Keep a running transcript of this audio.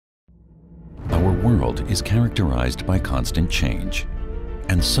world is characterized by constant change,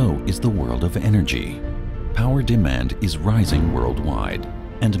 and so is the world of energy. Power demand is rising worldwide,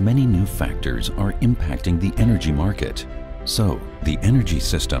 and many new factors are impacting the energy market. So, the energy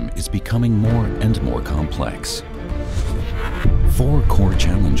system is becoming more and more complex. 4 core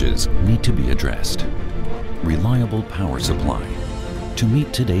challenges need to be addressed. Reliable power supply, to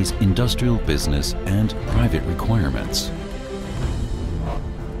meet today's industrial, business, and private requirements.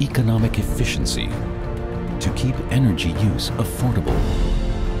 Economic efficiency, to keep energy use affordable.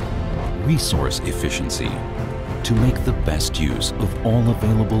 Resource efficiency, to make the best use of all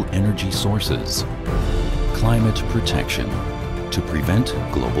available energy sources. Climate protection, to prevent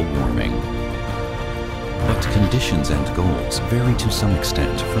global warming. But conditions and goals vary to some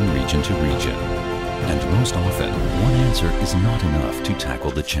extent from region to region. And most often, one answer is not enough to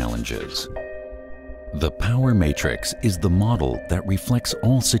tackle the challenges. The power matrix is the model that reflects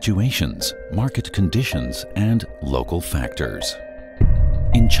all situations, market conditions, and local factors.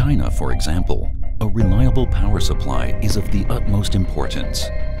 In China, for example, a reliable power supply is of the utmost importance,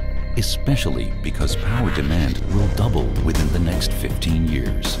 especially because power demand will double within the next 15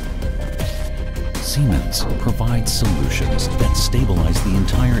 years. Siemens provides solutions that stabilize the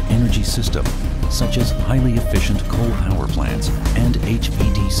entire energy system, such as highly efficient coal power plants and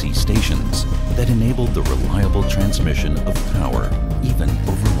HVDC stations that enable the reliable transmission of power, even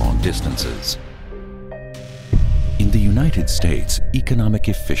over long distances. In the United States, economic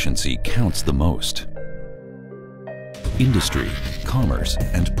efficiency counts the most. Industry, commerce,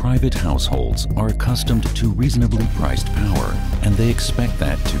 and private households are accustomed to reasonably priced power, and they expect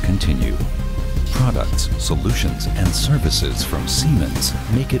that to continue. Products, solutions, and services from Siemens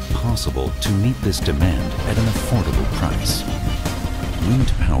make it possible to meet this demand at an affordable price.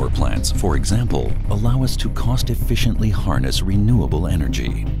 Wind power plants, for example, allow us to cost-efficiently harness renewable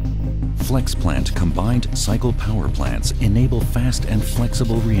energy. Flex plant combined cycle power plants enable fast and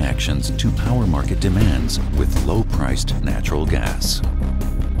flexible reactions to power market demands with low-priced natural gas.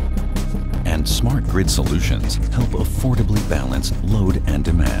 And smart grid solutions help affordably balance load and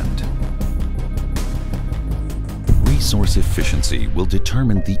demand. Resource efficiency will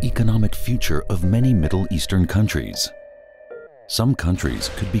determine the economic future of many Middle Eastern countries. Some countries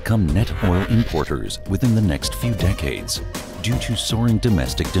could become net oil importers within the next few decades due to soaring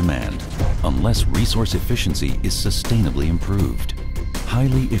domestic demand, unless resource efficiency is sustainably improved.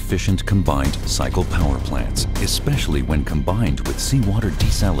 Highly efficient combined cycle power plants, especially when combined with seawater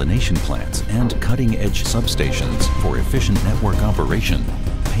desalination plants and cutting-edge substations for efficient network operation,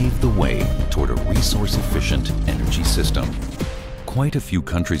 pave the way toward a resource-efficient energy system. Quite a few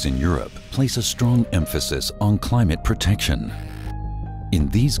countries in Europe place a strong emphasis on climate protection. In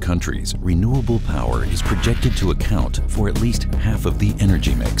these countries, renewable power is projected to account for at least half of the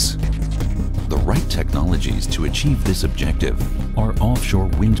energy mix. The right technologies to achieve this objective are offshore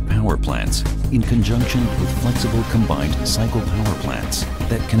wind power plants in conjunction with flexible combined cycle power plants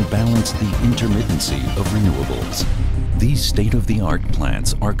that can balance the intermittency of renewables. These state-of-the-art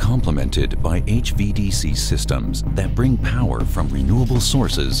plants are complemented by HVDC systems that bring power from renewable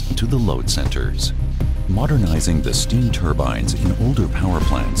sources to the load centers. Modernizing the steam turbines in older power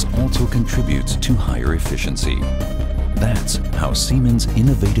plants also contributes to higher efficiency. That's how Siemens'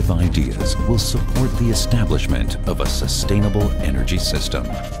 innovative ideas will support the establishment of a sustainable energy system.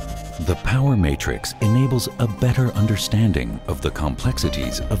 The Power Matrix enables a better understanding of the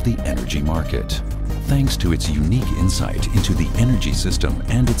complexities of the energy market. Thanks to its unique insight into the energy system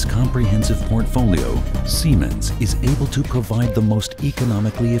and its comprehensive portfolio, Siemens is able to provide the most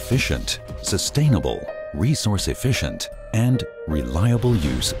economically efficient, sustainable, resource-efficient, and reliable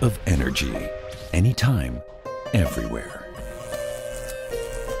use of energy, anytime, everywhere.